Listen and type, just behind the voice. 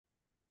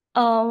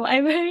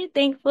I'm very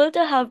thankful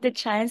to have the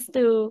chance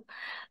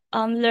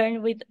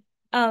learn with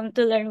to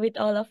learn with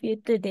all of you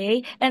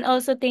today. And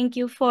also thank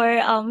you for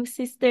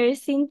Sister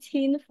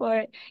Sintin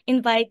for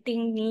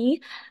inviting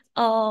me.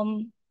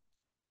 Um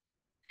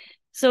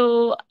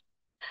so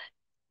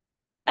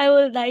I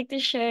would like to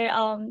share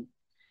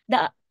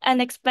the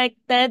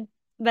unexpected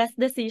best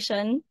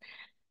decision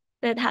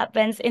that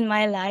happens in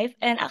my life.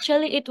 And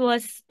actually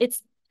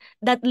it's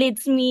that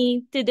leads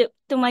me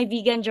to my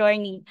vegan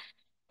journey.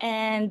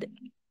 And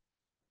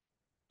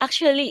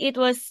actually it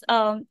was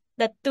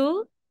the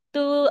two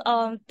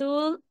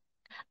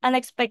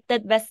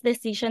unexpected best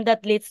decision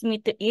that leads me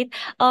to it.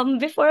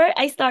 Before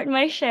I start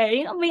my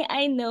sharing, may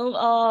I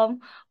know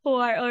who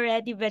are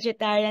already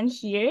vegetarian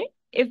here,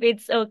 if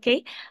it's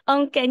okay.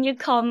 Can you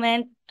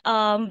comment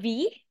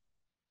V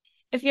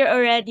if you're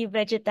already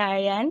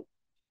vegetarian,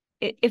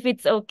 if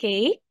it's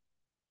okay?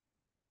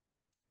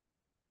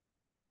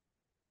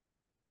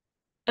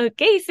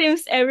 Okay,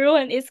 seems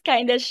everyone is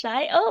kind of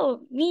shy.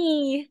 Oh,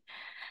 me.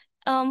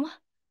 Um,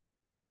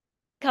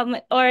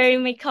 comment or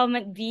may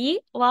comment B.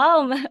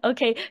 Wow.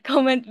 Okay,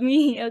 comment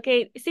me.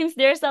 Okay, seems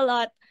there's a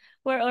lot.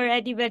 We're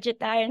already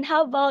vegetarian.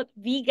 How about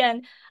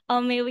vegan?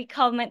 May we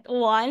comment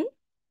one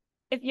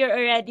if you're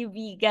already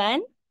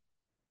vegan?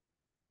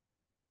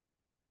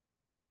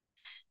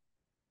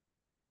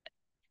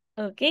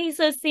 Okay,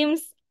 so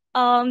seems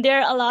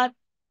there are a lot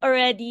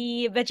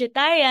already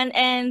vegetarian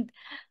and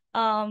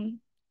um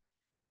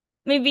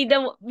maybe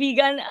the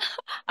vegan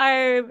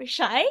are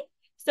shy,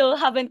 so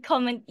haven't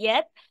comment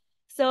yet.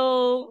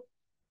 So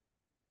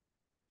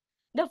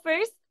the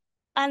first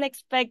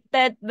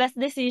unexpected best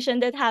decision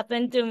that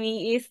happened to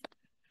me is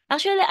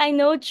actually I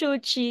know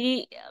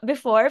Chuchi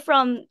before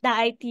from the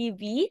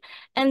ITV,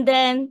 and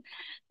then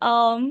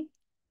um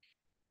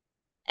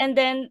and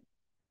then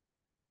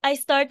I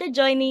started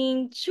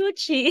joining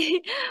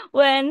Chuchi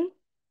when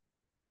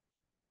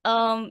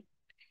um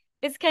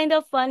it's kind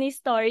of funny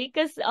story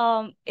because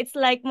it's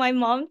like my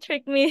mom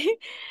tricked me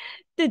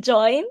to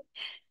join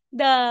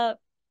the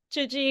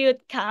Chuchi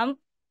youth camp.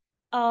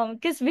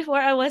 Because before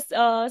I was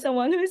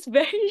someone who's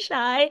very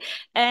shy,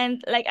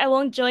 and like I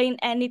won't join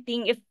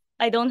anything if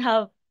I don't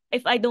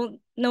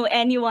know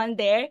anyone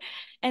there.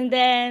 And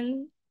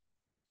then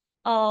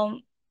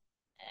um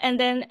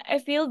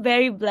I feel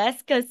very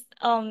blessed because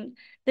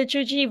the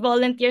Chuchi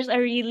volunteers are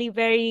really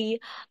very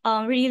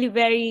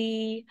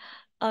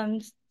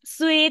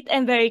sweet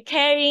and very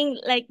caring.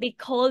 Like they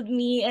called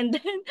me, and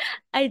then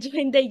I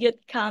joined the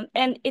youth camp,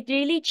 and it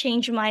really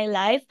changed my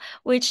life.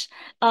 Which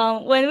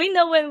when we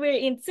know when we're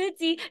in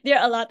city, there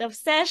are a lot of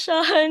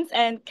sessions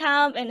and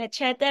camp and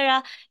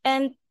etc.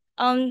 And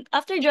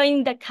after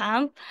joining the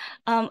camp,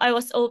 I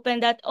was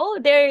open that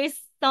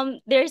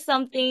there's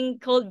something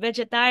called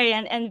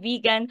vegetarian and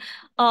vegan.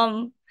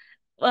 um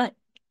but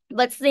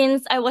but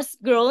since I was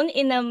grown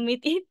in a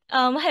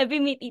heavy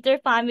meat eater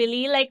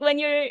family, like when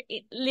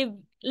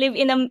live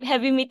in a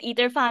heavy meat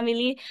eater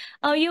family,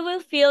 you will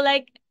feel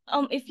like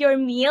if your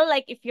meal,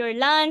 like if your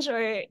lunch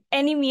or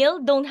any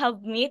meal don't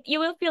have meat, you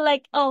will feel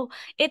like, oh,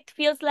 it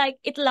feels like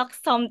it lacks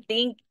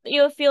something.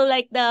 You'll feel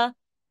like the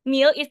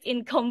meal is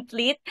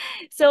incomplete.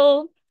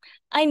 So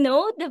I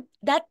know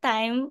that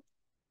time,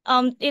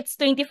 it's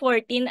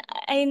 2014.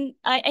 I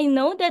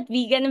know that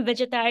vegan and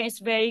vegetarian is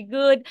very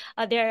good.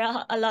 There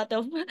are a lot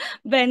of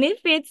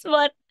benefits,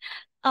 but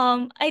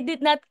I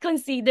did not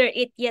consider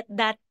it yet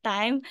that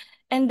time.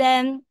 And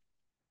then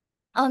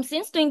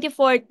since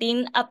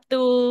 2014 up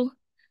to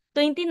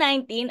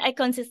 2019, I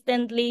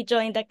consistently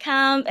joined the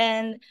camp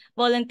and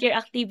volunteer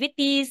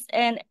activities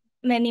and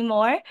many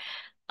more.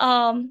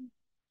 Um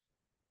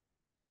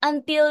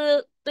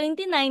until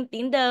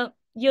 2019, the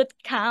youth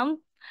camp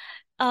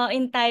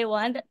in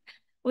Taiwan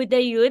with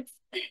the youth.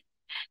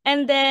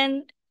 And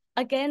then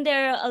again,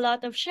 there are a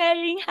lot of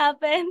sharing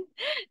happened.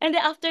 And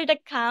then after the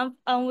camp,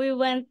 we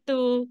went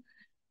to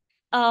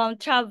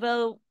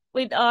travel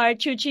with our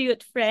Chuchi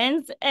youth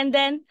friends. And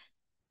then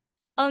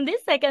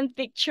this second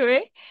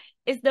picture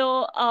is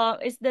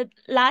the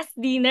last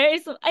dinner.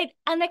 Is I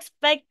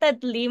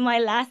unexpectedly my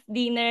last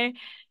dinner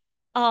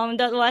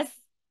that was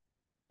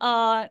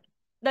uh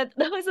that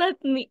was not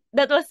me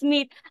that was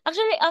meat.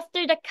 Actually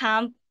after the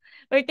camp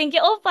we're thinking,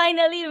 oh,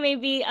 finally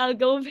maybe I'll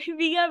go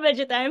vegan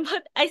vegetarian,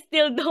 but I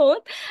still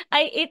don't.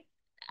 I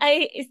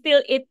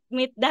still eat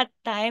meat that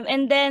time.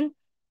 And then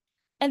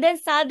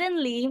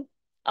suddenly,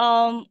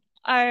 um,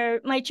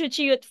 my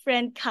Chuchi youth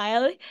friend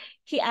Kyle,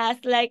 he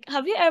asked like,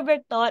 "Have you ever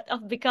thought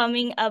of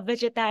becoming a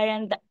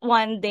vegetarian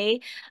one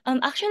day?"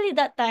 Actually,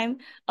 that time,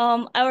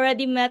 I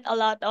already met a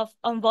lot of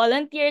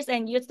volunteers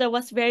and youth that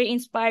was very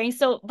inspiring.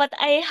 So, but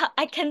I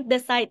can't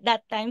decide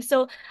that time.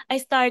 So I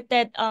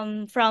started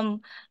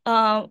from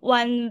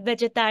one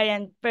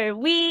vegetarian per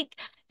week,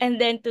 and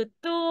then to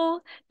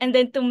two, and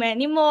then to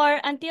many more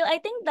until I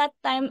think that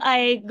time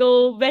I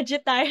go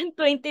vegetarian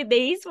 20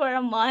 days for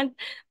a month,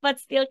 but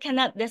still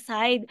cannot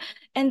decide.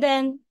 And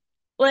then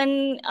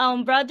when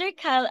brother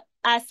Kyle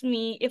asked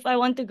me if I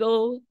want to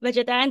go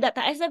vegetarian that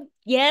time, I said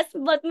yes,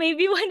 but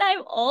maybe when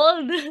I'm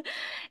old.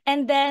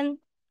 And then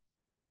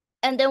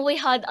and then we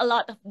had a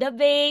lot of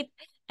debate,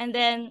 and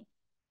then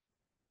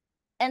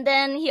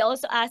he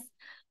also asked,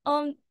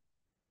 um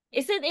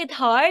isn't it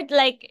hard,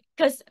 like,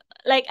 because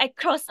like I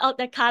cross out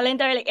the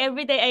calendar, like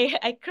every day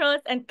I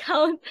cross and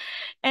count,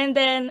 and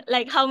then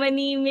like how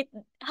many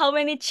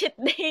cheat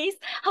days,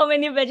 how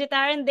many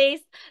vegetarian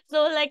days.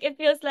 So like it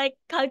feels like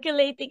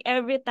calculating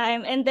every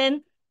time. And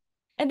then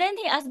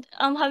he asked,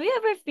 have you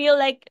ever feel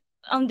like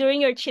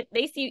during your cheat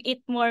days you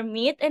eat more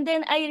meat? And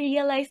then I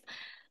realized,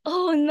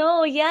 oh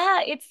no,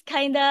 yeah, it's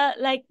kinda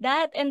like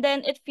that. And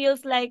then it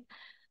feels like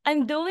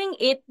I'm doing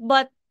it,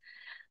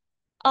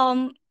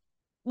 um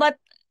but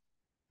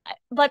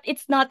but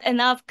it's not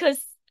enough,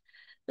 because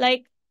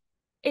like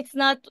it's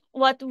not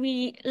what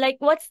we like.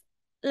 What's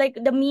like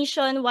the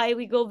mission why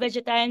we go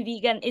vegetarian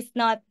vegan is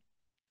not,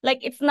 like,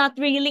 it's not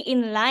really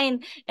in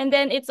line. And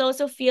then it's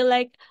also feel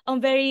like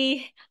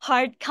very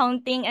hard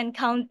counting and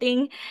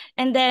counting.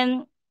 And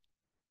then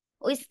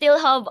we still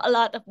have a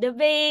lot of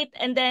debate.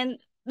 And then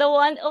the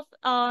one of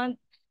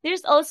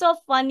there's also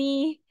a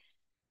funny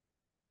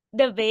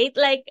debate,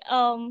 like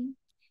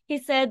he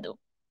said,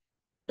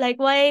 like,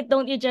 why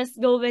don't you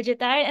just go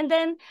vegetarian? And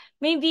then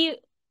maybe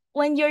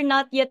when you're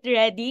not yet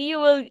ready, you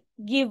will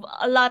give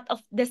a lot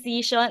of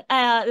decision,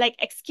 like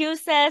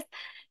excuses,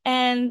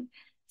 and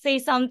say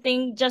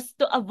something just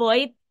to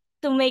avoid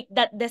to make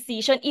that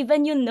decision,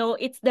 even you know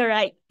it's the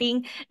right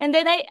thing. And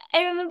then I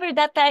remember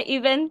that I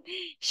even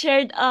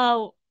shared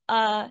uh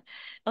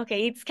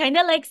okay, it's kind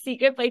of like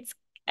secret, but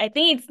I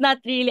think it's not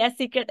really a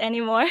secret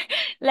anymore.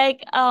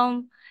 Like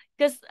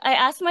because I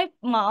asked my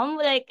mom,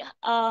 like,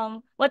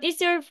 what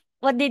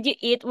did you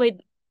eat with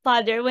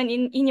father when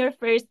in your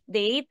first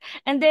date?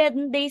 And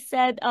then they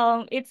said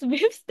it's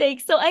beef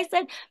steak. So I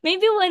said,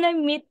 maybe when I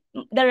meet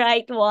the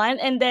right one,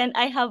 and then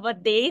I have a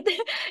date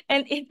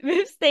and eat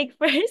beef steak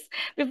first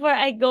before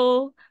I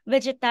go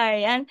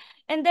vegetarian.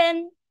 And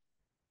then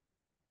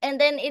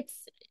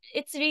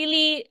it's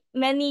really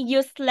many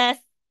useless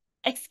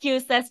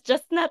excuses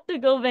just not to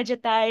go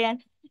vegetarian.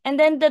 And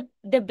then the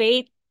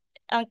debate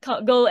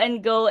go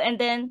and go. And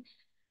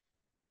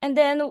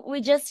then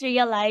we just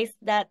realized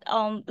that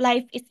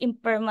life is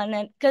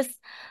impermanent,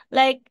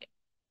 like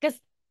because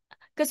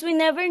because we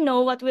never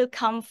know what will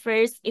come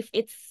first, if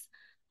it's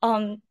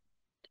um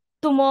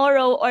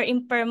tomorrow or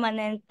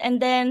impermanent. And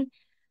then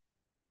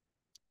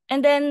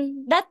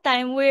that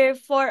time we're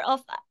four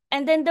of,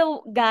 and then the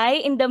guy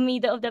in the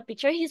middle of the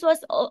picture, he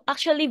was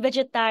actually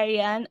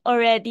vegetarian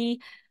already,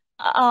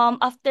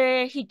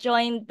 after he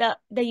joined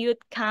the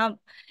youth camp.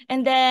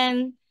 And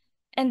then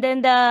and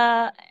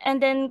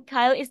then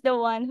Kyle is the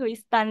one who is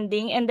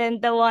standing, and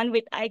then the one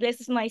with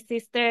eyeglasses is my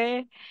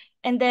sister,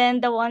 and then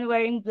the one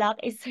wearing black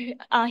is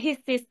his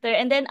sister.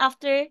 And then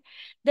after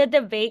the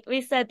debate,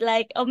 we said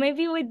like, oh,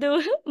 maybe we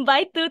do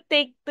buy two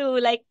take two,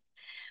 like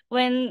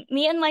when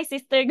me and my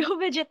sister go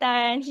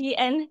vegetarian, he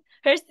and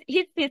his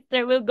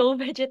sister will go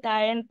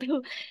vegetarian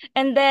too.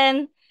 And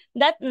then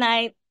that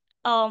night,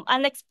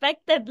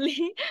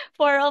 unexpectedly,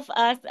 four of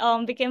us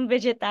became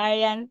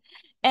vegetarian.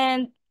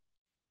 And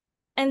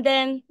and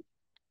then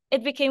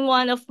it became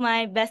one of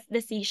my best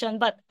decision.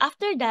 But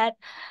after that,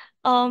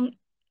 um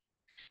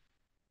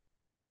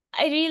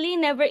I really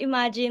never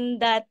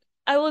imagined that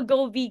I will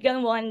go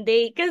vegan one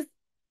day, because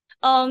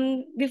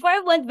before I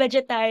went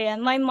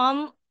vegetarian, my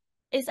mom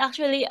is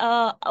actually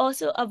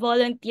also a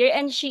volunteer,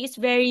 and she is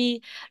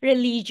very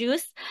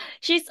religious.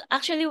 She's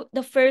actually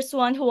the first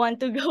one who want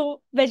to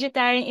go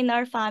vegetarian in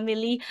our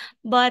family.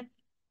 But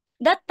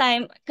that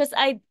time, because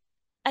I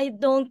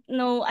don't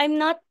know, I'm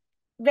not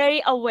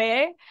very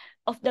aware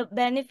of the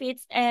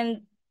benefits,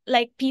 and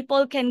like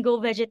people can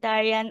go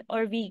vegetarian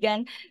or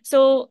vegan.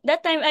 So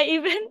that time I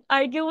even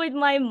argue with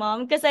my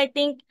mom, because I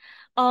think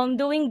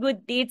doing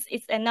good deeds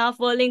is enough,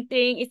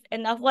 volunteering is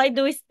enough. Why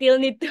do we still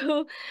need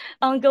to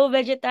go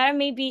vegetarian?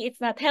 Maybe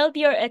it's not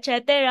healthy or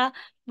etc.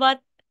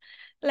 But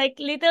like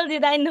little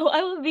did I know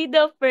I will be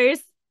the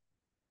first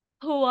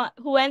who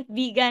went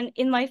vegan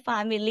in my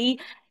family.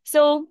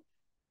 So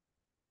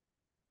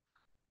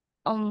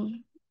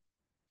um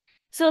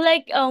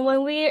like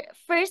when we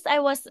first, I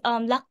was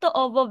lacto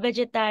ovo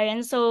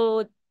vegetarian.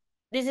 So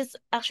this is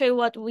actually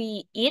what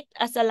we eat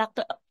as a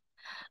lacto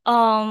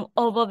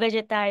ovo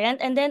vegetarian.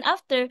 And then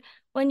after,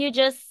 when you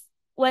just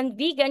went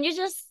vegan, you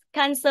just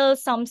cancel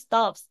some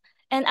stuffs.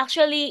 And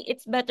actually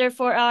it's better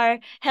for our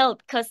health,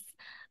 because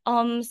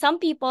some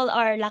people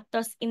are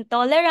lactose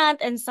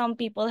intolerant, and some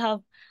people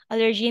have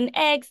allergy in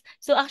eggs.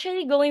 So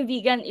actually going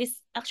vegan is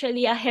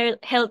actually a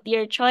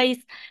healthier choice.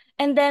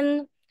 And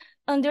then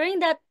during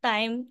that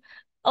time,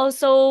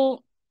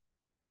 also,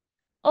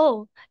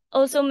 oh,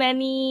 also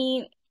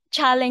many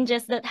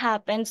challenges that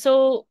happened.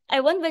 So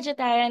I went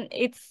vegetarian.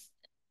 It's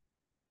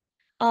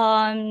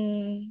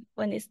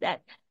when is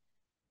that?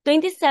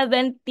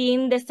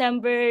 2017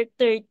 December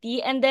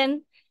 30. And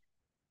then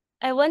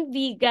I went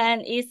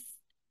vegan is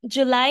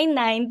July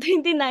 9,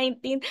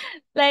 2019.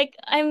 Like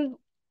I'm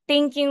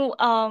thinking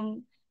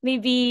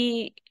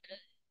maybe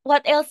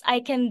what else I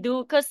can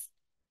do, because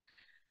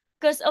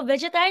because a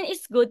vegetarian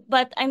is good,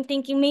 but I'm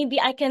thinking maybe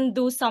I can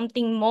do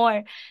something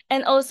more.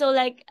 And also,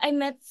 like, I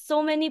met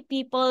so many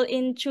people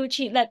in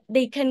Chuchi that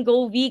they can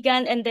go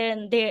vegan, and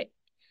then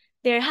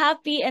they're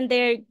happy and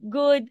they're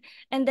good.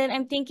 And then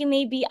I'm thinking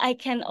maybe I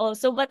can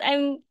also, but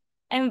I'm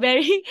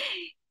very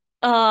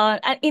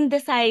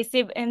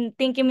indecisive and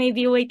thinking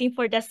maybe waiting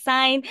for the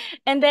sign.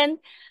 And then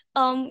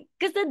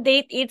because the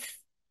date it's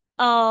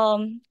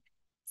um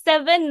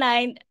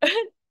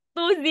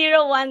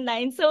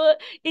 7/9/2019. So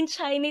in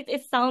Chinese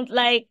it sounds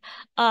like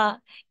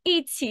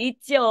一起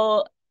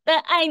久的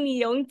爱你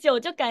永久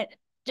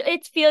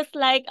，it feels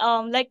like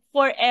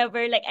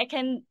forever. Like I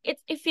can,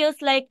 it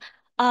feels like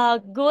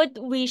good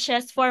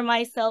wishes for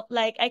myself.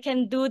 Like I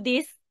can do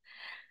this,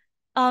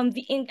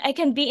 I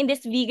can be in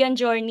this vegan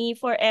journey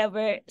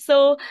forever.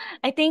 So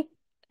I think,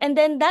 and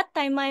then that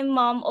time my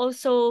mom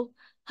also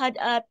had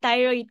a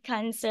thyroid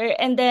cancer,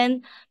 and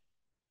then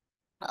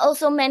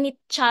also many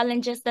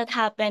challenges that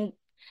happened.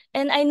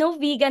 And I know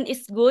vegan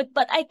is good,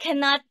 but I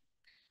cannot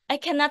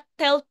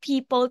tell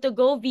people to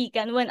go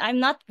vegan when I'm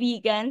not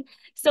vegan.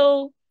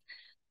 So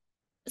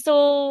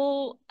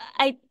so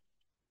I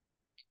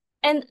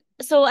and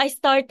so I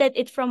started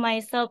it from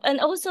myself. And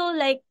also,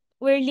 like,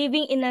 we're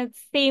living in a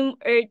same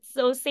earth,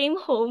 so same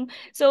home.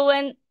 So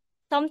when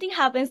something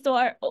happens to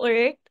our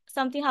earth,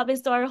 something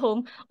happens to our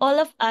home, all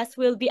of us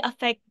will be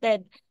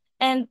affected.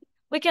 And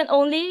we can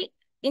only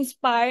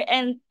inspire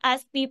and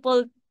ask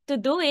people to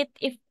do it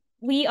if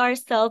we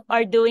ourselves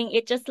are doing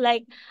it. Just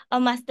like a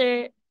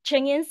Master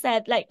Cheng Yin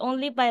said, like,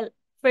 only by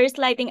first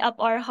lighting up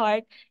our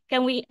heart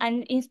can we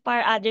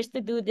inspire others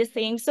to do the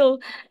same. So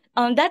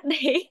that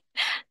day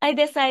I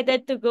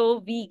decided to go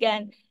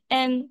vegan.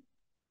 And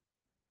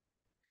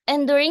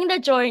during the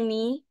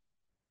journey,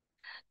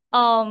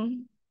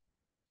 um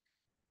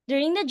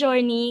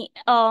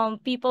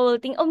people will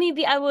think, oh,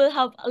 maybe I will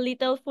have a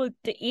little food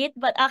to eat.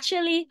 But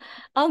actually,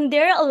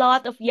 there are a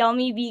lot of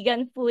yummy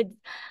vegan foods.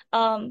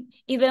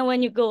 Even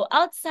when you go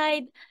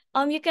outside,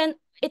 you can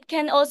it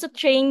can also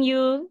train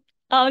you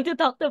to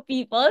talk to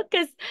people,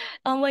 because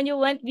when you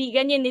went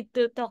vegan, you need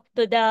to talk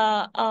to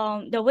the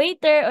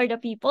waiter or the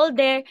people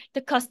there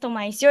to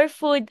customize your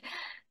food,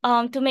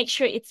 to make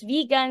sure it's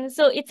vegan.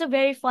 So it's a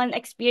very fun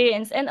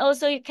experience. And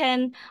also you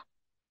can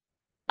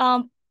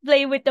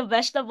play with the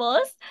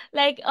vegetables.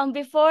 Like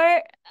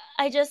before,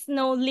 I just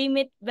know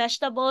limit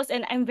vegetables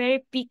and I'm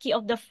very picky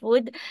of the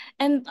food.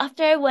 And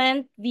after I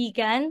went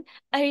vegan,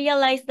 I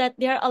realized that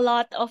there are a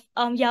lot of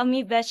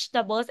yummy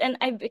vegetables, and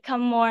I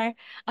become more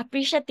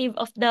appreciative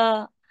of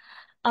the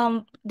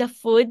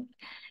food.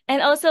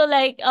 And also,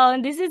 like,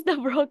 this is the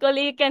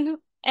broccoli, you can,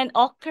 and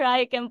okra,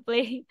 you can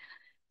play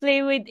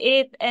with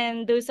it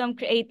and do some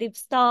creative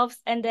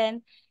stuffs. And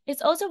then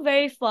it's also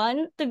very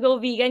fun to go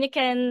vegan.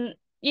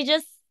 You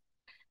just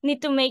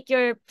need to make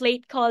your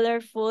plate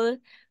colorful,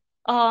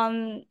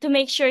 to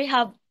make sure you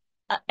have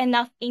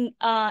enough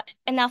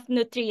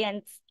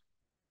nutrients.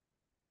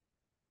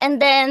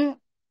 And then,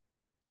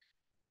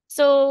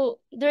 so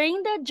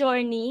during the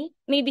journey,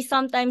 maybe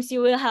sometimes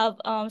you will have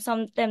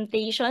some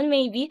temptation.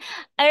 Maybe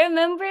I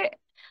remember,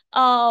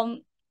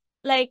 um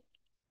like,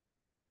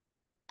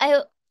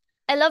 I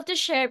I love to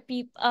share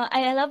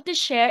I love to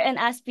share and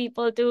ask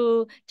people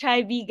to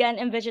try vegan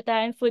and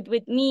vegetarian food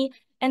with me.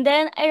 And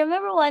then I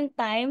remember one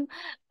time,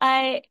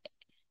 I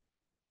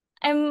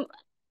I'm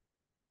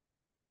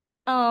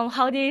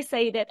how do you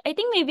say that? I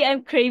think maybe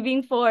I'm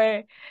craving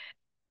for,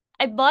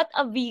 I bought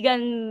a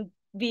vegan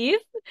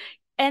beef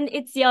and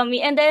it's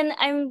yummy. And then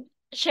I'm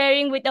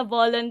sharing with a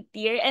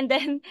volunteer. And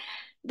then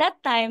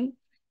that time,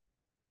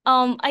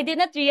 I did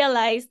not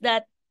realize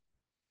that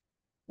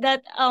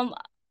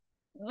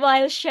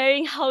while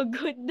sharing how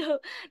good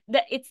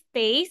the it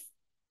tastes,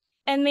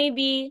 and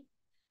maybe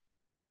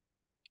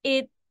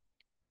it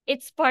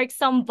it sparked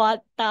some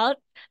bad thought.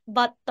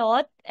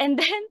 And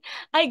then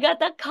I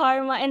got a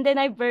karma, and then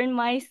I burned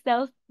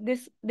myself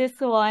this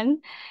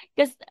one,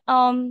 because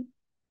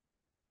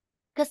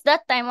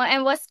that time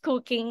I was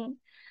cooking,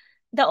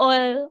 the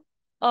oil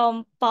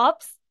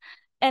pops.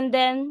 And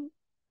then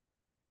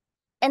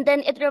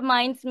it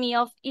reminds me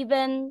of,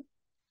 even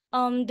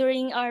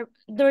during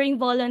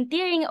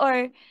volunteering,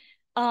 or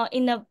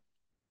in a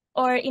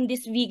or in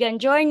this vegan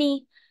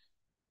journey,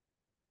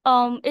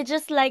 it's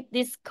just like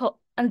this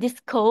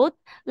quote,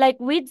 like,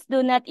 weeds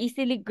do not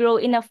easily grow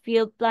in a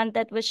field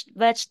planted with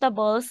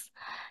vegetables.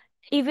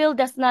 Evil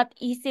does not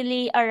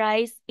easily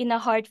arise in a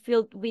heart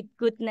filled with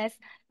goodness.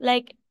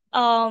 Like,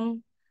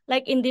 in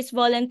this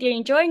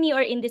volunteering journey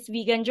or in this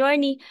vegan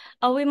journey,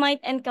 we might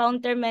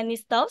encounter many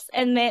stuffs,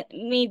 and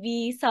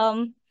maybe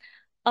some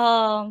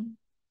um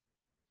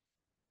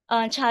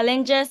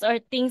challenges or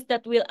things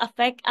that will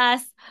affect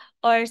us,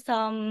 or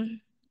some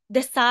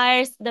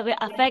desires that will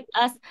affect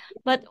us.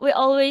 But we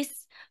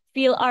always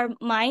fill our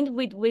mind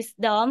with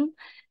wisdom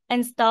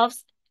and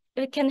stuffs.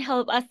 It can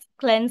help us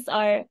cleanse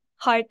our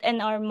heart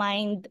and our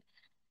mind.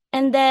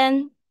 And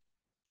then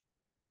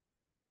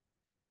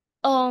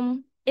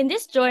in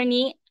this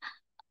journey,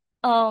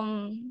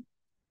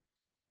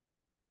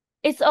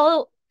 it's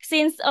all,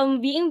 since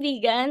being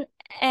vegan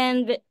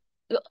and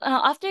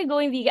after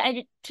going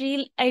vegan,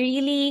 I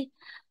really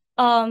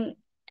um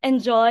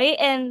enjoy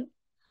and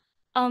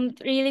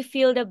really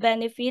feel the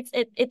benefits.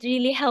 It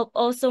really helped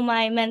also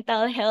my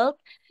mental health,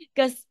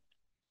 because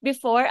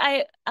before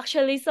I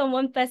actually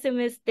someone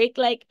pessimistic,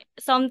 like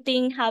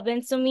something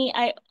happens to me,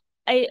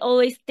 I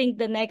always think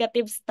the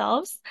negative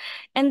stuffs.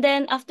 And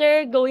then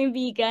after going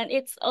vegan,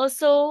 it's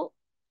also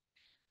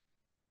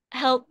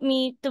helped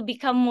me to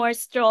become more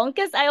strong,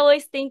 because I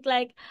always think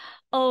like,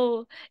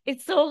 oh,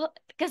 it's so,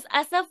 because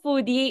as a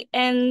foodie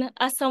and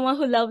as someone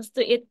who loves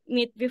to eat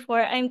meat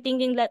before, I'm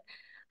thinking that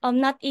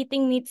not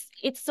eating meat,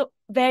 it's so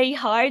very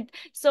hard.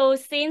 So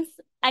since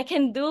I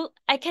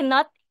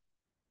cannot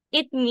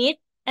eat meat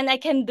and I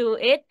can do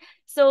it,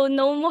 so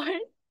no more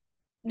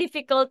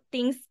difficult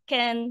things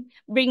can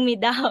bring me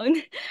down.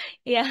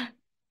 Yeah.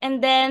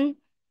 And then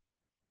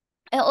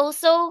I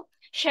also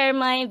share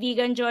my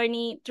vegan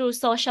journey through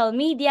social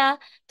media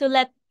to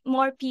let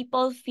more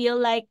people feel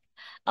like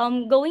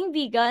going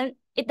vegan,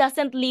 it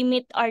doesn't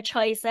limit our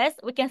choices.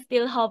 We can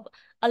still have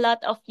a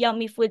lot of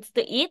yummy foods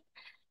to eat.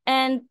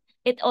 And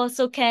it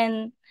also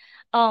can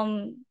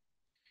um,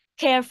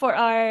 care for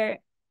our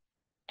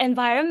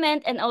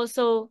environment and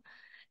also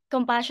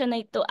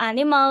compassionate to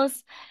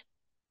animals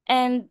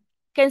and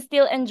can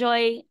still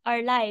enjoy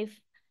our life.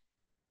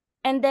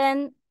 And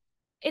then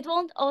it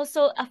won't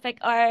also affect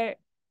our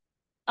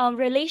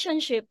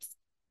relationships,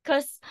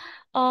 because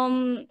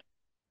um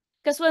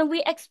when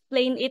we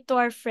explain it to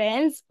our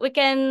friends, we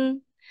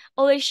can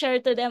always share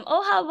to them,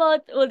 oh, how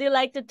about, would you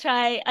like to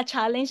try a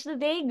challenge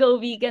today, go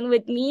vegan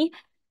with me?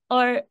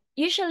 Or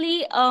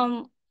usually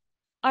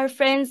our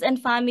friends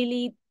and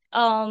family,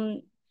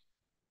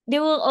 they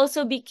will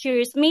also be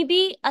curious.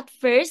 Maybe at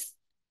first,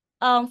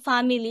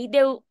 family,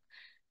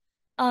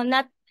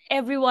 not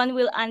everyone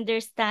will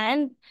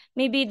understand.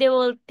 Maybe they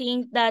will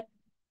think that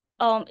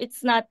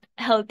it's not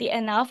healthy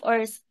enough,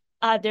 or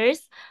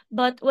others.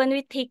 But when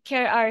we take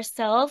care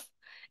ourselves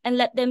and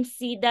let them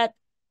see that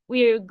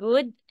we're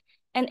good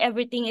and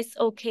everything is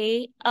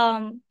okay,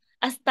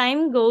 as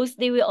time goes,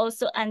 they will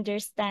also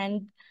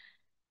understand.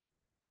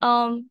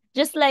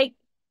 Just like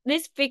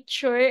this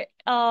picture,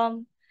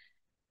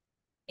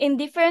 in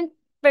different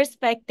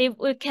perspective,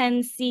 we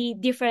can see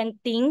different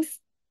things.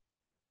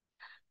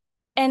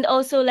 And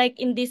also, like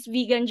in this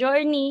vegan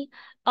journey,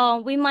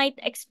 we might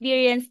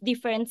experience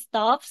different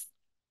stuffs.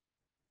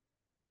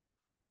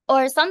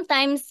 Or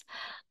sometimes,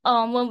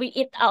 when we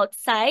eat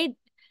outside,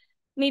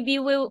 maybe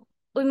we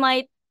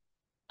might,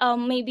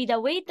 maybe the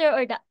waiter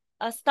or the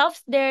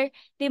staffs there,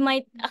 they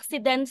might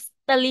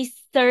accidentally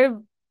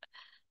serve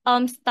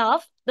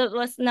stuff that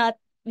was not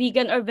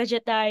vegan or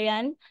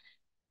vegetarian,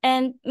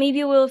 and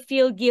maybe we'll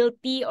feel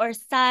guilty or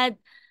sad.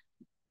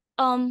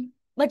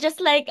 But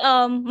just like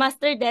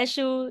Master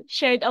Deshu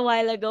shared a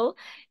while ago,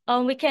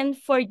 we can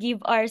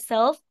forgive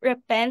ourselves,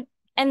 repent,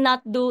 and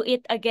not do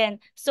it again.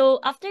 So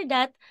after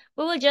that,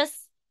 we will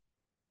just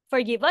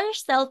forgive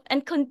ourselves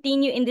and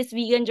continue in this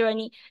vegan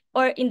journey,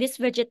 or in this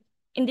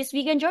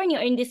vegan journey,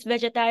 or in this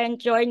vegetarian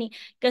journey.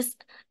 Because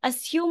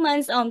as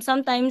humans,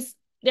 sometimes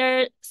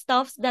there are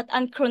stuffs that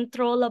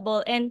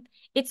uncontrollable, and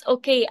it's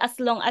okay as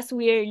long as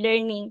we're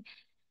learning.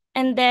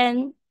 And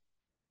then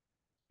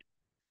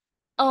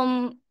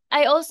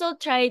I also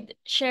tried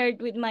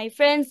shared with my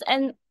friends,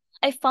 and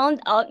I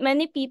found out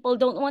many people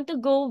don't want to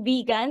go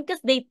vegan because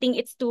they think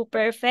it's too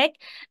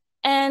perfect.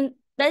 And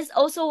that's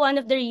also one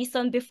of the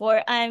reason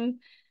before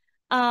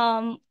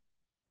um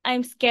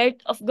I'm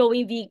scared of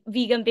going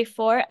vegan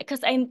before, because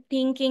I'm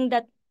thinking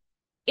that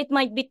it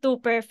might be too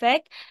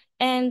perfect.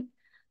 And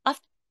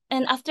after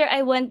and after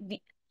I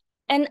went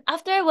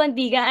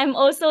vegan, I'm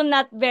also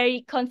not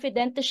very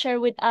confident to share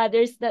with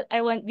others that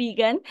I went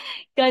vegan,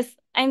 because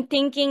I'm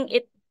thinking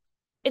it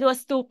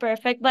was too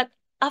perfect. But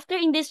after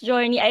in this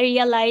journey, I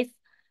realized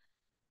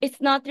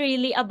it's not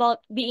really about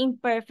being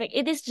perfect.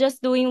 It is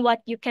just doing what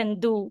you can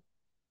do.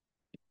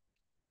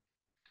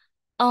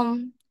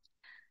 Um,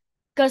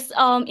 because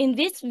in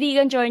this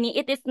vegan journey,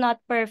 it is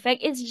not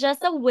perfect. It's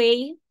just a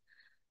way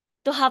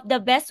to have the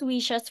best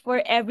wishes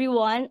for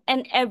everyone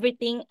and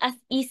everything, as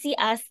easy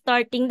as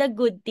starting the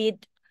good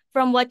deed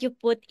from what you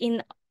put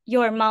in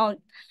your mouth.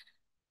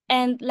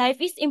 And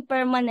life is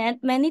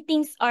impermanent. Many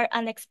things are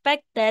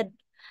unexpected,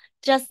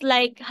 just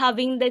like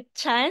having the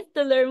chance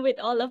to learn with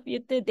all of you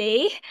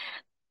today.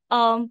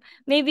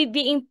 Maybe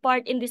being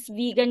part in this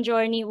vegan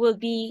journey will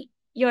be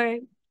your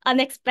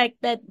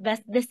unexpected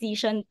best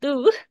decision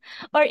too.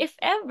 Or if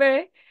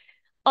ever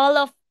all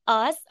of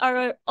us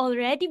are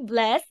already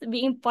blessed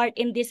being part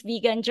in this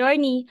vegan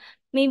journey,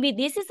 maybe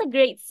this is a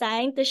great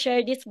sign to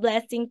share this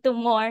blessing to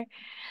more.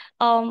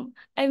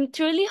 I'm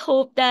truly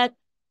hope that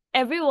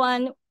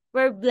everyone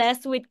were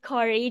blessed with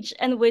courage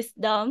and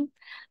wisdom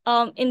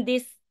in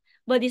this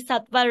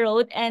Bodhisattva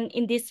road and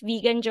in this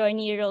vegan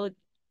journey road.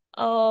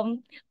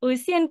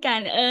 Usian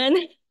kanan.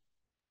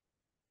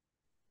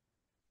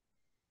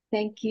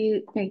 Thank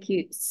you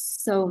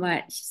so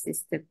much,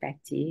 Sister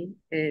Betty.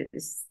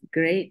 It's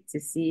great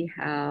to see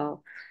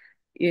how,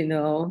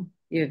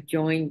 you've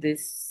joined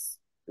this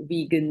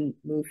vegan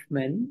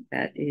movement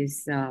that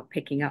is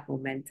picking up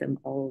momentum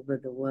all over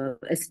the world,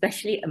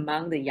 especially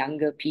among the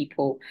younger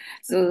people.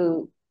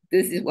 So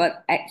this is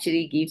what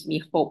actually gives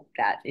me hope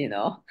that,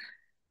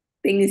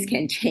 things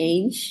can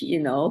change,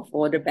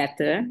 for the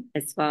better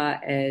as far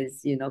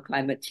as,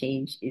 climate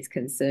change is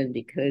concerned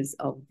because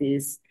of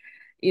this,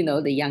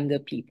 the younger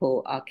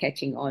people are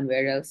catching on,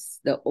 whereas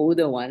the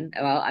older one,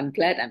 well, I'm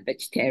glad I'm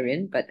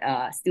vegetarian, but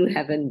still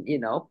haven't,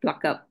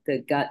 pluck up the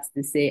guts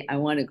to say, I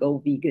want to go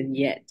vegan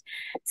yet.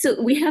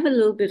 So we have a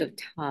little bit of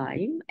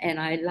time, and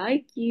I'd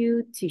like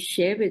you to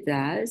share with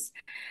us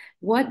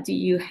what do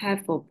you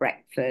have for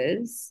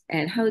breakfast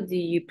and how do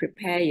you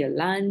prepare your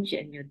lunch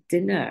and your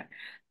dinner?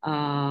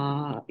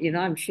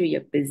 I'm sure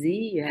you're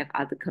busy, you have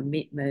other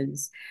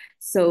commitments.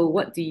 So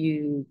what do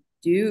you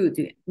do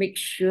to make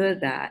sure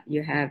that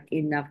you have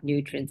enough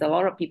nutrients? A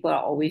lot of people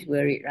are always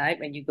worried, right?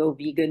 When you go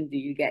vegan, do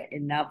you get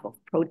enough of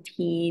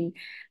protein?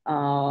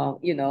 Are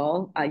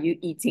you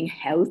eating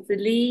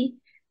healthily?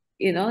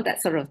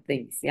 That sort of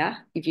things. Yeah.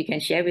 If you can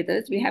share with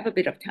us, we have a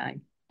bit of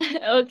time.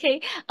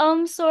 Okay.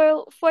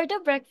 So for the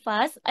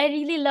breakfast, I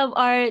really love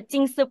our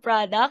Tingsu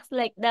products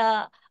like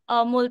the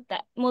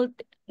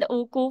the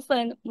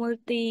Ukufen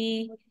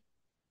Multi,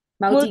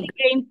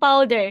 multi-grain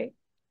powder.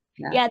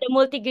 yeah. Yeah, the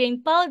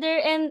multi-grain powder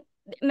and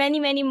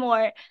many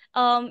more.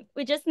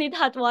 We just need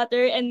hot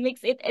water and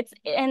mix it.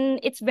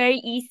 It's very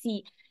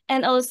easy.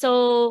 And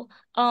also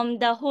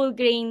the whole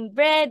grain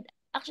bread.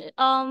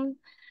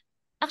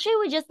 Actually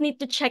we just need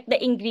to check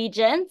the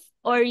ingredients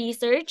or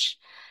research.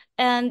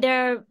 And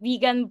there are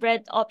vegan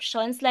bread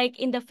options like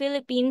in the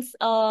Philippines.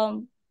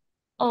 Oh,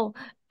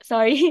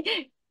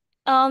 sorry.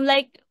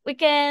 Like we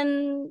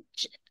can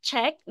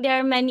check. There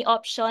are many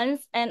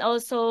options, and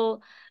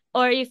also,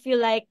 or if you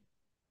like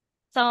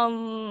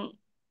some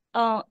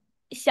uh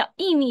小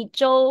薏米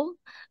粥.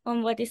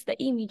 What is the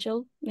薏米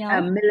粥?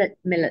 Meow.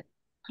 Millet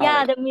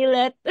Yeah, porridge. the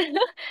millet.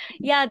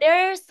 Yeah,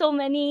 there are so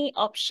many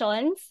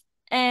options,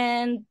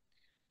 and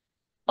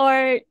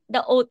or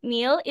the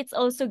oatmeal, it's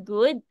also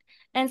good.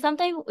 And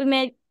sometimes we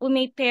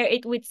may pair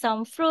it with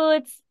some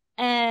fruits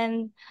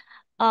and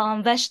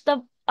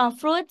vegetable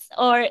fruits,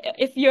 or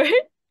if you're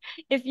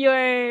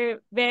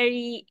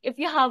if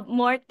you have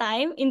more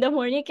time in the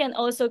morning, you can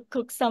also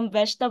cook some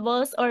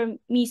vegetables or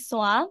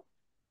miswa.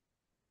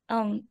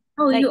 Um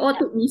Oh, like you all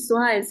took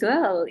miswa as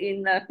well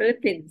in the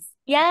Philippines.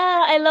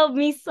 yeah, I love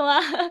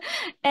miswa.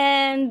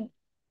 And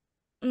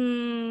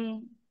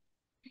mm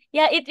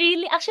yeah, it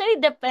really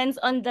actually depends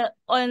on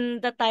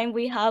the time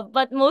we have,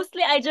 but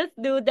mostly I just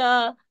do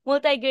the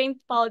multigrain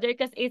powder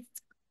because it's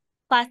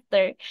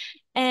faster.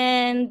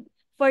 And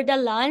for the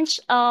lunch,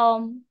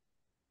 I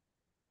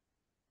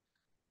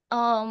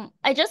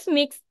just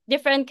mix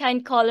different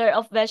kind color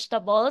of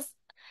vegetables.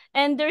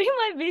 And during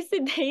my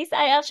busy days,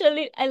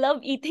 I love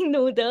eating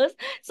noodles,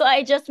 so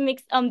I just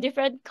mix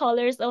different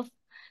colors of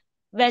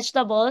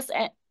vegetables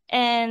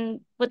and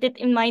put it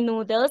in my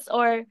noodles.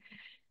 Or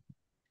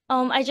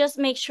I just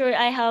make sure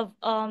I have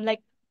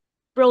like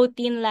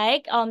protein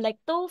like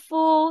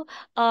tofu,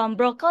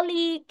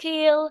 broccoli,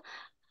 kale,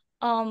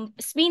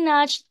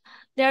 spinach.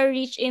 They're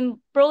rich in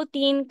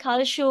protein,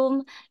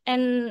 calcium,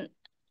 and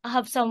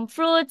have some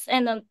fruits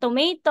and a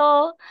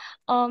tomato.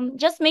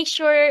 Just make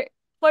sure,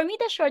 for me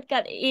the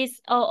shortcut is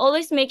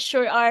always make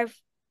sure our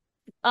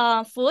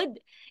food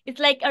is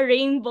like a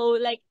rainbow,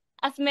 like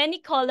as many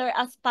color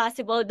as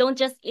possible. Don't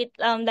just eat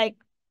like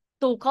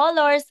two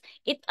colors.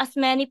 Eat as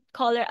many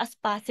color as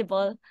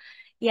possible.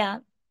 Yeah.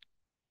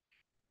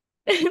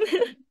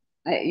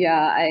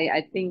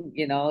 I think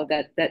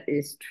that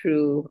is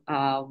true.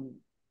 I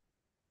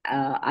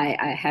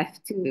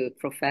have to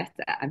profess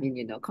that, I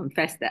mean,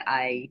 confess that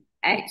I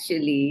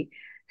actually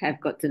have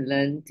got to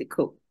learn to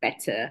cook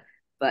better.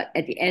 But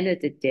at the end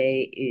of the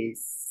day,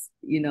 is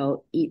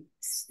eat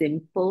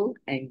simple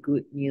and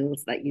good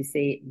meals, like you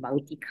say,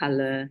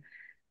 multicolor.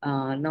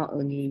 Not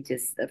only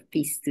just a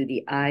feast to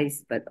the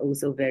eyes, but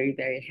also very,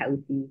 very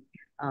healthy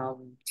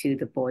to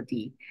the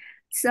body.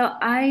 So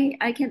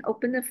I can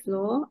open the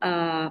floor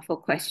for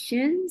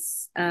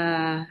questions.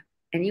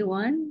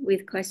 Anyone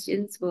with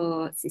questions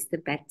for Sister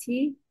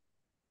Betty?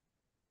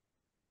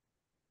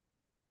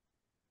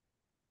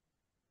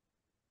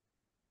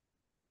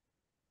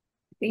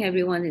 I think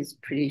everyone is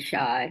pretty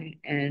shy,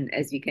 and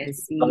as you can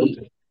see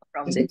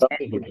from the chat,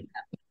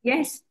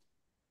 yes.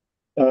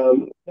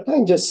 Can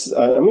I just,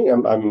 I mean,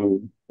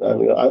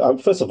 I'm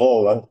first of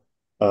all,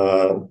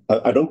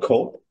 I don't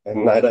cook,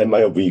 and neither am I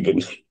a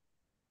vegan.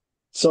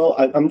 So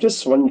I'm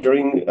just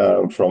wondering,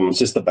 from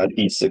Sister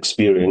Betty's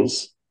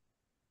experience,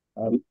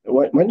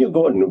 when you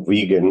go on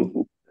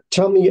vegan,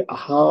 tell me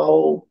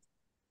how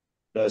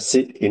does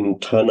it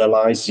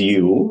internalize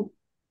you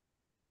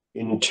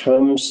in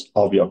terms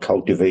of your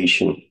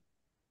cultivation?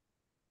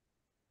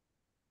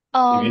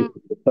 If you um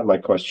understand my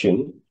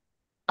question.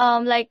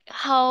 like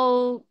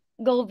how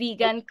go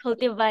vegan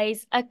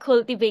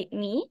cultivate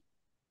me.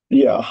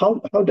 Yeah,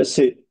 how does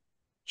it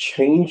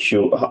change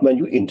you when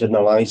you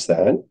internalize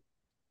that?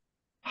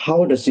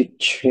 How does it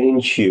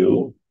change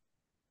you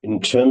in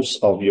terms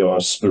of your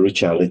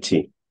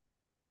spirituality?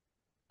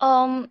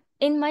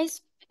 In my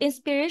in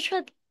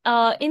spiritual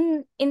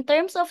in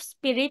terms of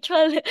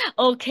spiritual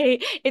okay,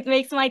 it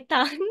makes my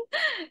tongue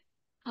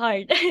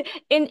hard.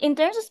 In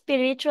terms of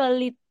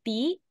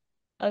spirituality,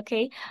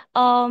 okay,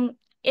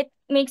 it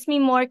makes me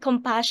more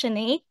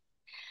compassionate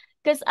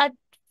because at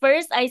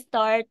first I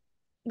start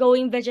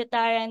going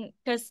vegetarian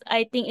because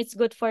I think it's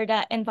good for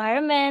the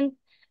environment,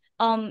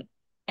 um,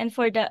 and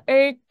for the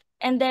earth.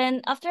 And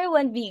then after I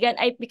went vegan,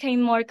 I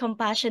became more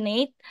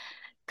compassionate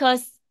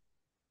because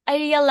I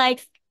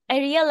realized I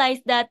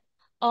realized that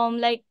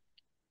like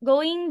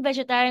going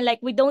vegetarian, like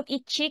we don't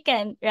eat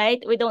chicken,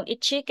 right? We don't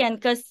eat chicken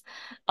because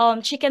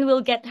chicken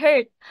will get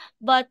hurt.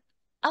 But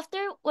after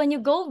when you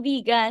go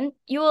vegan,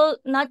 you will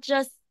not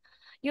just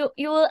you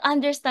will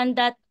understand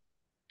that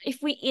if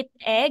we eat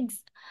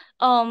eggs,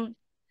 um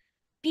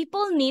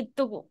people need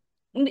to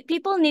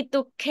people need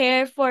to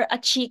care for a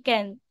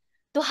chicken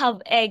to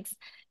have eggs.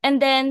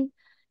 And then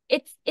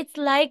it's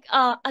like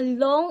a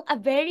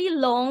very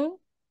long,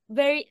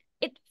 very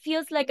it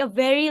feels like a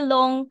very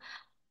long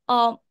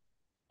um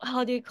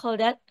how do you call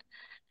that?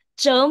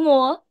 折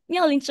磨，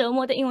要你折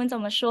磨的英文怎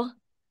么说？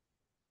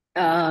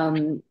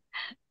 Um,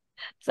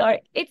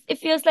 Sorry, it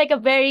feels like a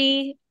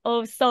very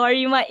oh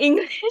sorry my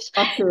English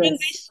torturous,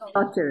 English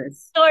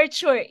torturous.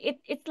 torture.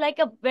 It's like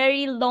a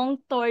very long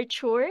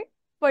torture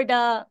for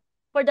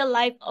the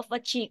life of a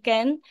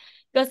chicken,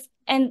 because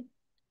and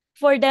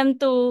for them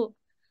to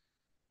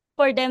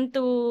for them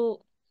to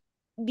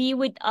be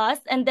with us,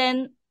 and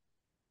then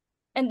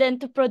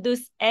to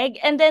produce egg,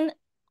 and then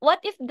what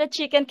if the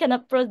chicken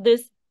cannot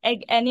produce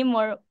egg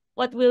anymore?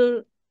 What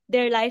will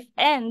their life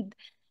end?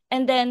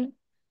 And then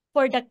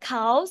for the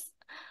cows,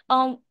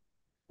 um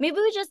maybe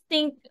we just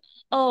think,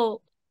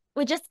 oh,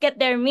 we just get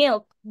their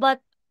milk,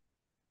 but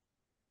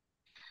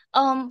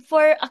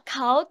for a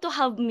cow to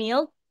have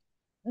milk,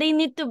 they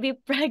need to be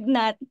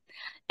pregnant.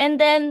 And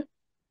then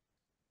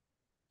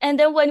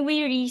when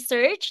we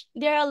research,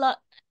 there are a lot,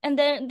 and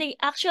then they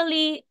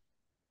actually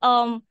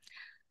um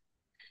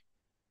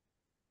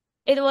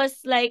it was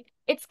like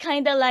it's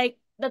kind of like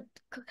the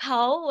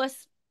cow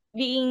was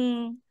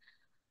being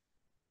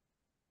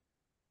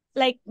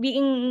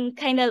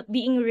kind of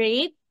being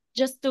raped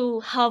just to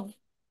have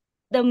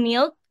the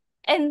milk.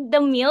 And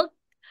the milk,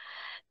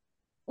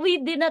 we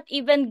did not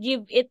even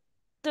give it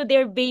to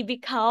their baby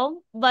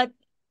cow, but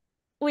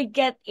we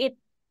get it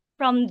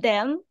from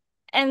them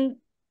and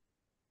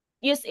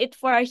use it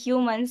for our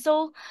human.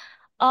 So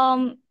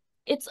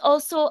it's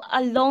also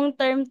a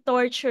long-term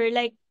torture,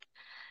 like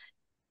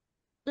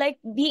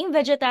being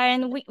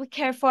vegetarian, we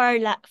care for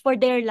for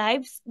their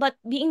lives, but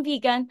being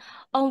vegan,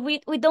 we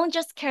don't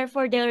just care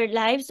for their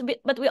lives,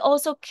 but we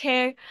also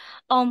care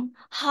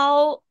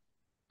how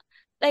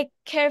like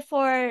care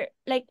for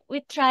like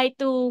we try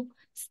to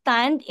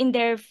stand in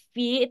their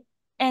feet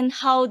and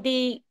how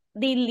they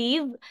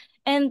live.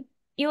 And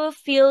you will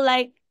feel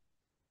like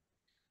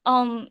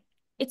um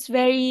it's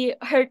very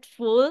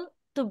hurtful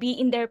to be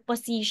in their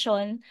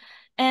position.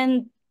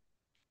 And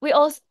we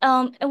also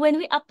and when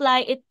we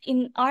apply it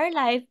in our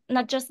life,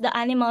 not just the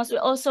animals, we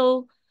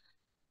also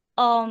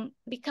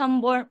become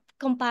more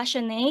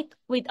compassionate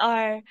with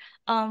our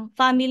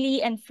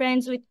family and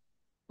friends.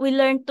 We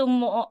learn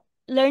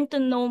to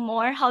know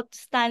more how to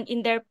stand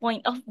in their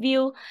point of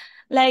view.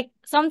 Like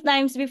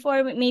sometimes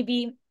before,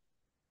 maybe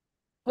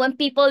when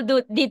people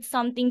did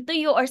something to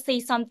you or say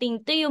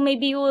something to you,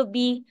 maybe you will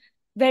be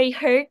very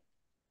hurt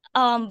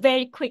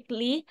very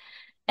quickly.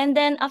 And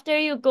then after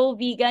you go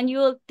vegan, you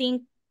will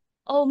think,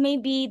 oh,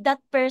 maybe that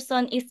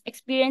person is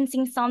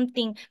experiencing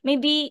something.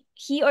 Maybe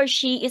he or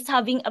she is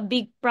having a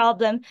big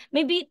problem.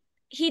 Maybe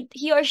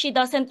he or she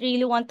doesn't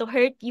really want to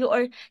hurt you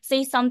or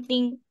say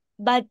something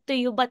bad to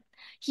you, but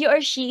he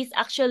or she is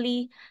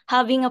actually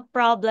having a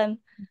problem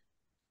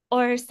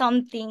or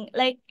something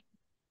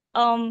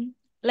um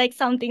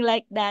something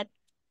like that.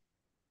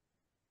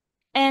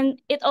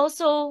 And it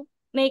also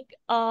make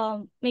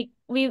me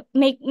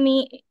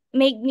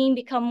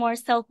become more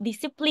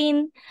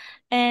self-disciplined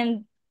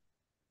and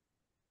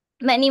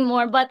many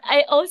more. But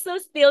I also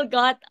still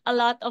got a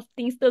lot of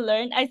things to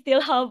learn. I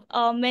still have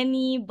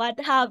many bad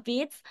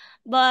habits,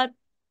 but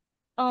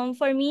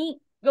for me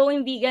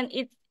going vegan,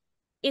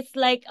 it's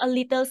like a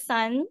little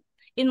sun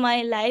in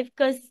my life,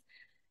 because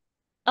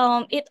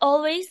it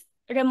always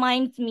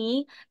reminds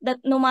me that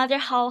no matter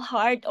how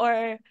hard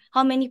or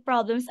how many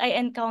problems I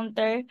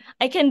encounter,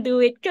 I can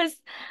do it.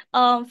 Because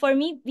for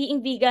me,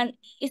 being vegan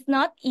is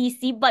not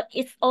easy, but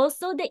it's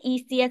also the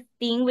easiest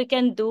thing we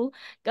can do,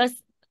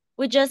 because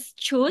we just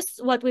choose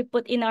what we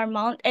put in our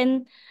mouth.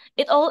 And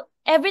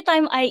every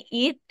time I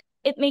eat,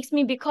 it makes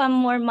me become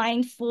more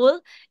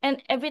mindful.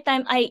 And every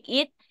time I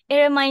eat, it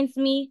reminds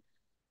me,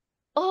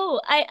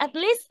 oh, I at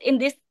least in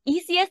this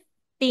easiest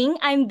thing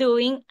I'm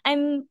doing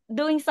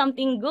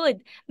something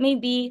good.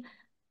 Maybe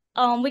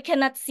we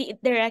cannot see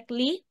it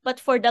directly, but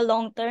for the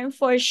long term,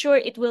 for sure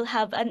it will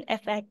have an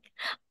effect.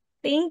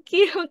 Thank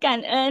you,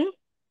 Kanan.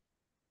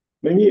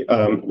 Maybe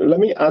let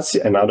me ask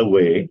it another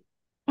way.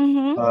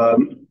 Mm-hmm.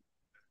 Um,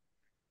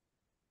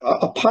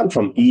 apart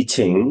from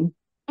eating,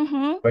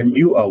 Mm-hmm. when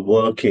you are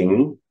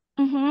working,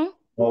 Mm-hmm.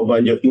 or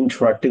when you're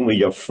interacting with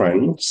your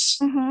friends,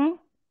 Mm-hmm.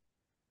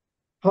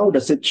 how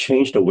does it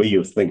change the way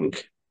you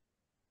think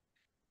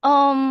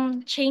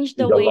Change in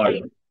the your way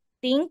life? I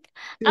think.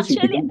 Since you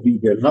Actually, become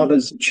vegan, how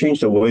does it change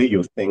the way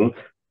you think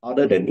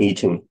other than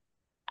eating?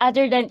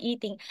 other than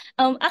eating.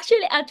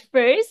 Actually, at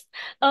first,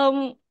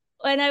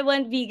 when I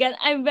went vegan,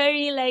 I'm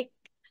very like,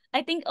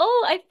 I think,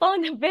 oh, I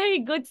found a very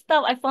good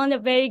stuff. I found a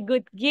very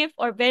good gift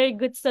or very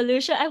good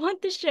solution. I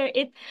want to share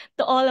it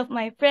to all of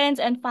my friends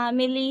and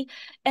family.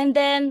 And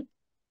then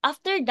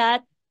after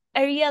that,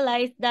 I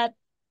realized that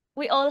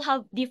we all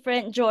have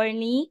different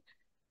journey.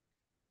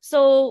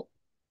 So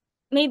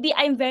maybe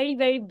I'm very,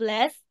 very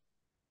blessed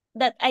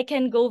that I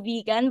can go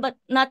vegan, but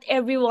not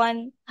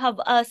everyone have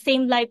a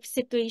same life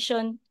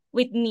situation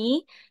with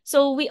me.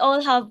 So we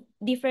all have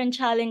different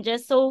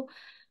challenges. So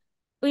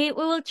we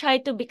will try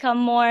to become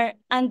more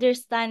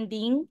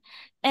understanding.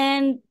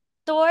 And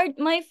toward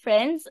my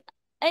friends,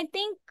 I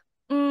think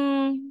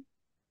um,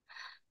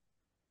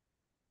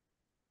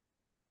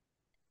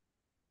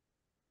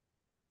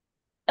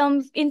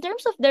 in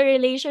terms of the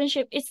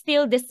relationship, it's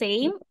still the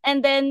same.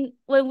 And then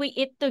when we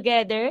eat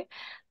together,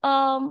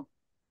 um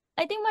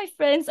I think my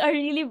friends are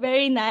really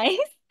very nice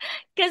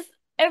because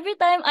every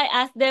time I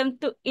ask them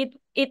to eat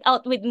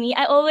out with me,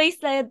 I always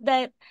said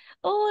that,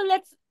 oh,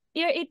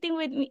 you're eating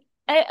with me.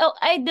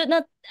 I do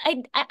not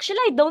I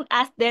don't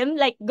ask them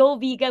like go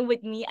vegan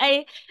with me.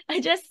 I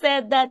just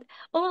said that,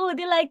 oh, would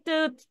you like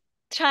to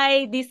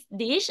try this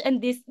dish and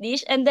this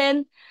dish,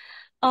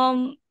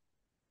 um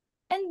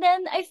and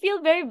then I feel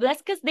very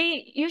blessed because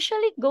they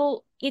usually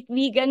go eat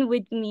vegan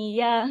with me,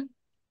 yeah,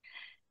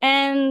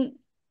 and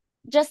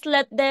just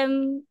let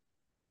them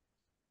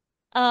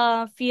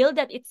feel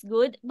that it's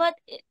good. But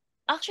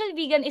actually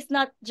vegan is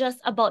not just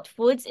about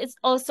foods, it's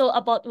also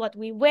about what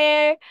we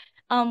wear,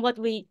 what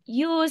we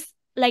use,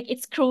 like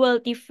it's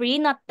cruelty free,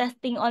 not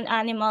testing on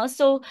animals.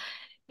 So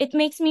it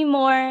makes me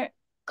more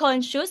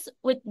conscious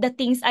with the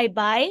things I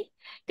buy.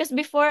 Because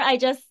before I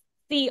just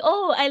see,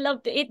 oh, I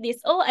love to eat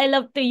this. Oh, I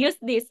love to use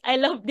this. I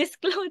love this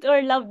clothes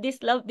or love this,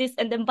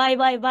 and then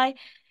buy.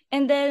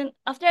 And then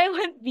after I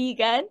went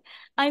vegan,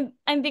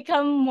 I'm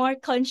become more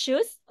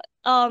conscious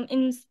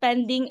in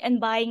spending and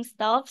buying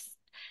stuffs.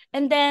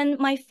 And then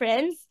my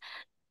friends,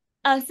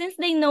 since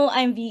they know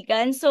I'm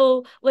vegan,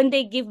 so when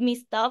they give me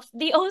stuff,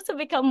 they also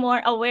become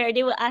more aware.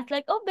 They will ask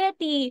like, "Oh,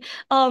 Betty,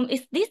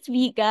 is this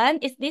vegan?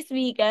 Is this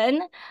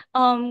vegan?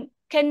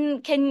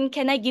 Can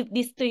I give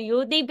this to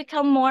you?" They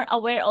become more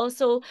aware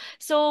also.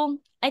 So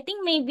I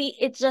think maybe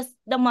it's just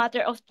the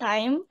matter of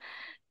time.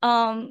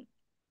 Um,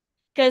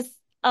 because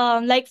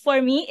like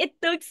for me, it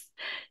took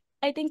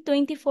I think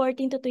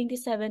 2014 to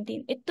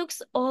 2017. It took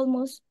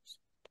almost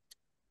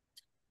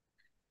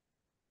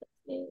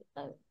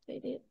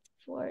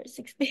 24,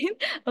 16.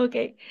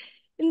 Okay.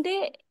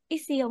 Hindi,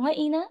 isiyo nga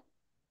ina.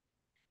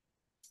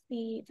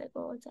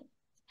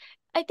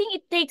 I think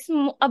it takes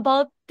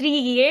about 3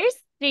 years,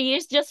 3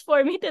 years just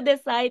for me to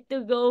decide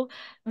to go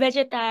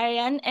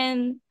vegetarian,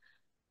 and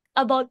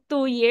about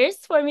 2 years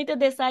for me to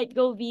decide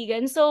go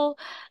vegan. So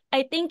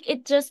I think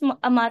it's just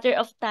a matter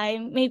of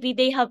time. Maybe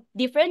they have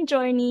different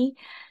journey,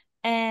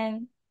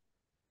 and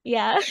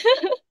yeah.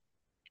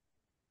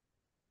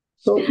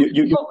 So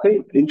you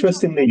say,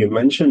 interestingly, you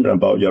mentioned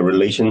about your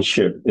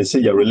relationship. You say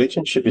your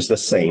relationship is the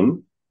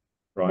same,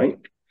 right?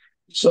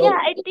 Yeah, So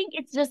I think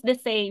it's just the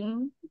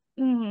same.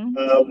 Mm.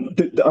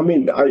 I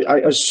mean,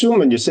 I assume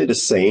when you say the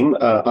same,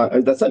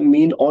 does that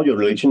mean all your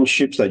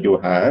relationships that you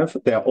have,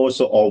 they're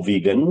also all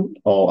vegan,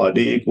 or are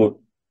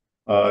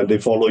they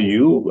follow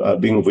you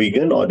being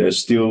vegan, or they're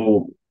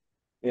still,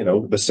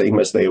 the same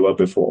as they were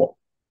before?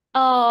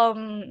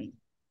 Um,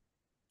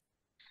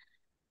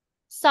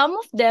 some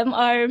of them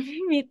are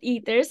meat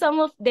eaters, some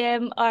of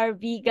them are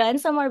vegan,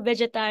 some are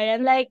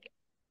vegetarian. Like,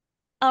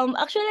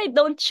 actually, I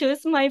don't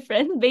choose my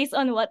friends based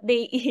on what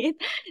they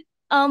eat.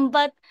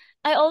 But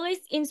I always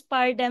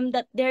inspire them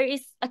that there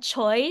is a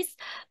choice.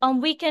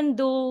 We can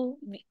go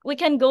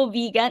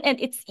vegan, and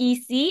it's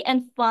easy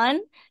and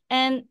fun,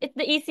 and it's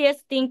the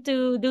easiest thing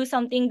to do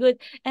something good.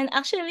 And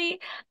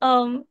actually,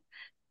 I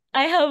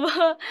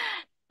have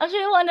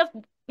actually one of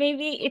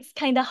maybe it's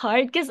kind of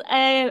hard because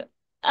I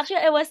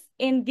was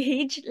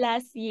engaged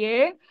last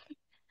year,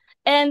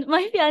 and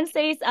my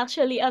fiance is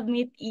actually a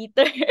meat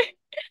eater.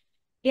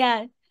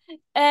 Yeah,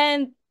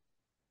 and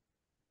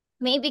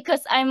maybe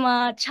because I'm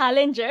a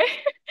challenger.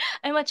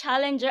 I'm a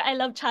challenger. I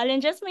love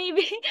challenges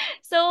maybe.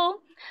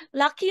 So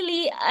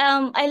luckily,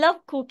 I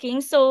love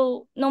cooking.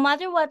 So no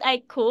matter what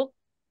I cook,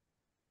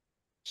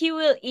 he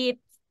will eat.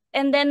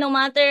 And then no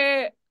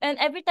matter and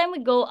every time we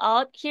go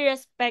out, he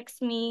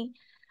respects me.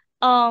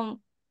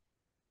 Um,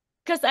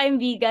 because I'm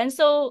vegan.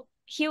 So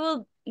he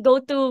will go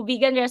to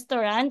vegan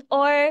restaurant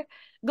or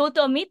go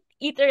to a meat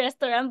eater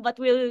restaurant, but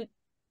will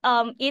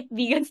eat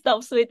vegan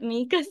stuffs with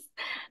me because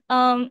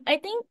I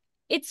think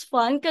it's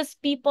fun because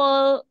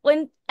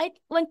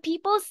when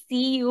people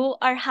see you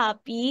are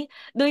happy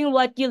doing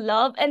what you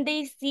love, and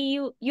they see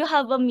you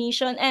have a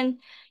mission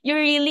and you're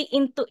really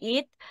into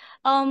it,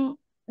 um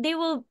they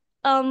will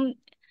um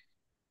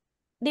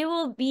they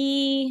will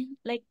be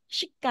like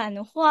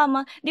shikano,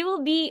 huama. They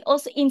will be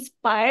also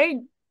inspired.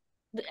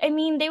 I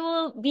mean, they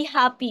will be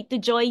happy to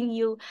join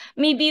you.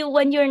 Maybe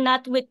when you're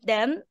not with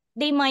them,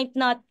 they might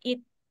not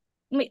eat.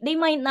 They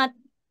might not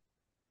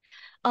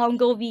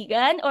go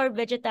vegan or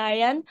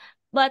vegetarian,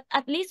 but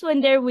at least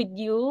when they're with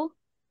you,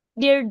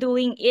 they're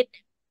doing it.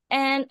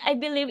 And I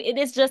believe it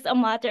is just a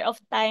matter of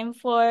time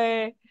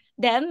for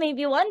them.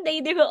 Maybe one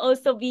day they will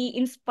also be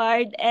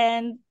inspired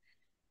and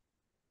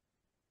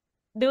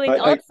do it I,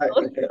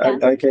 also. Yeah.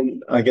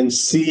 I can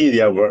see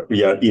you're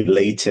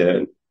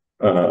elated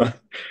uh,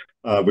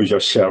 with your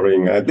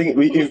sharing. I think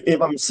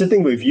if I'm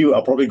sitting with you,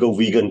 I'll probably go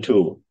vegan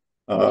too.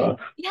 Yeah,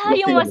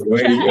 you Looking at must the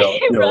way try,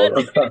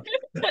 brother.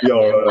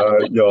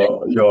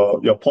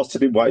 your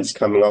positive vibes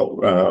coming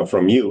out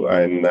from you,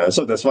 and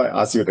so that's why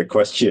I asked you the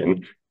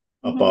question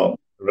Mhm. about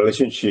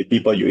relationship,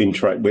 people you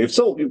interact with.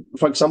 So,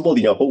 for example,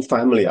 in your whole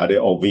family, are they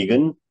all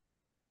vegan?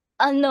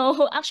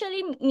 No,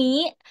 actually,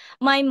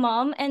 my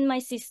mom, and my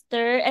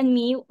sister, and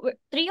me,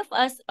 three of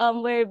us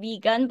were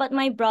vegan, but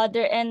my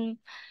brother and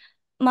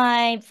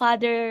my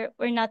father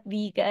were not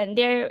vegan.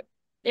 They're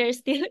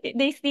still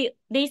they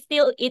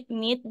still eat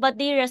meat, but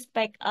they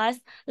respect us.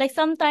 Like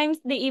sometimes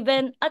they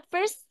even at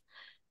first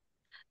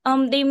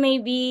they may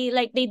be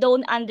like they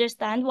don't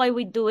understand why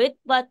we do it,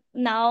 but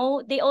now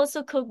they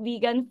also cook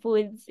vegan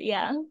foods.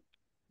 Yeah.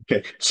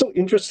 Okay. So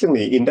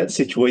interestingly, in that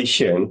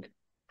situation,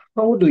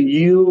 how do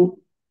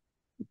you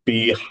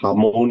be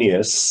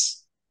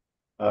harmonious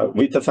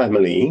with the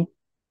family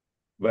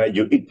where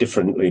you eat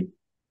differently?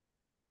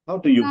 How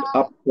do you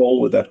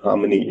uphold that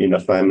harmony in a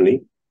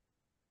family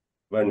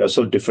when you're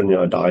so different in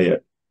your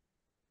diet?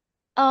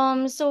 How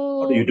do you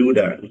So do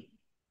that?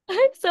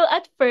 so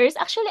at first,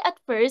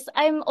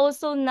 I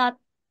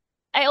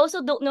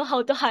also don't know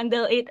how to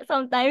handle it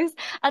sometimes.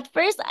 At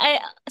first, I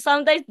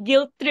sometimes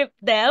guilt trip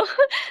them.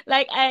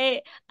 like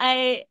I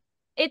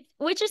it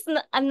which is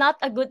not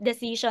a good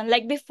decision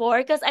like before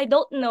because I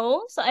don't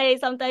know. So I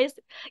sometimes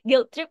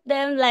guilt trip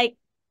them like,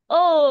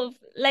 oh,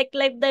 like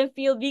let them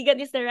feel vegan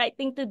is the right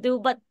thing to do.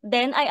 But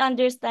then I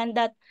understand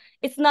that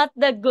it's not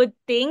the good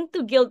thing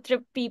to guilt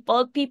trip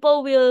people.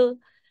 People will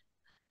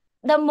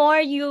The more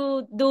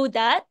you do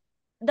that,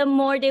 the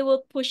more they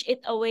will push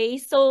it away.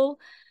 So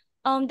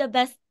the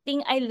best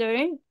thing I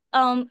learned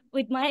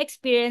with my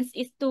experience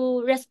is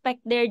to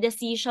respect their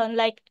decision.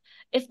 Like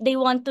if they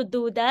want to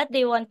do that,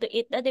 they want to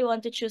eat that, they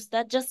want to choose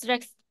that, just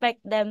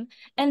respect them.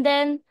 And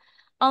then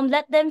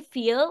let them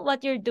feel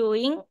what you're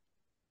doing,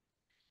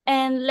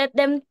 and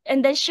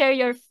then share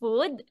your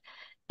food,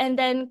 and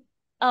then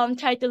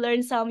try to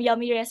learn some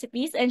yummy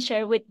recipes and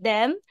share with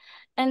them.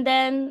 And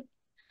then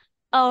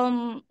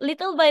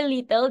little by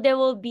little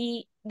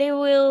they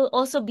will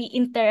also be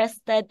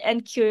interested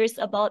and curious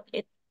about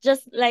it.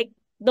 Just like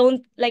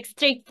don't like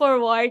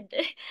straightforward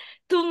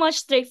too much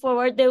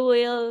straightforward, they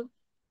will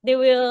they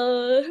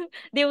will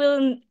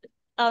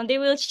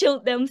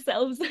shield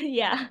themselves.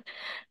 Yeah.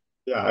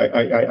 Yeah,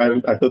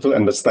 I totally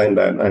understand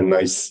that, and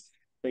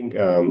think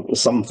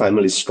some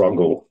families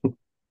struggle,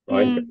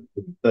 right? Mm.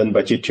 Then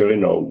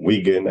vegetarian or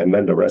vegan, and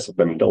then the rest of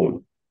them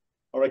don't.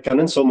 All right,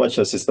 Canon, so much,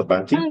 Sister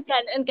Betty, Ang for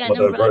kanan,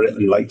 the brother. very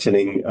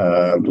enlightening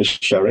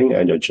sharing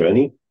and your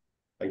journey.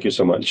 Thank you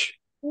so much.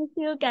 Thank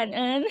you,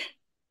 kanan.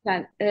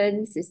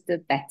 And Sister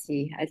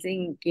Betty, I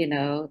think,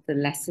 the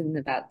lesson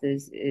about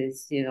this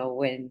is,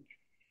 when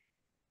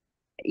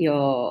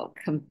your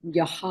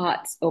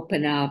hearts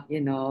open up,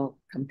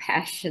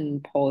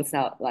 compassion pours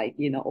out like,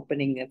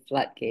 opening a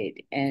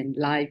floodgate, and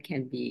life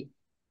can be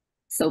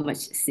so much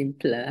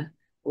simpler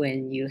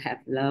when you have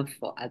love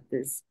for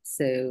others.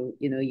 So,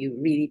 you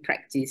really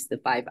practice the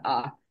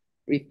 5R: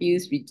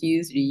 refuse,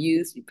 reduce,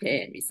 reuse,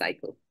 repair, and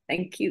recycle.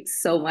 Thank you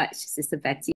so much, Sister Betty.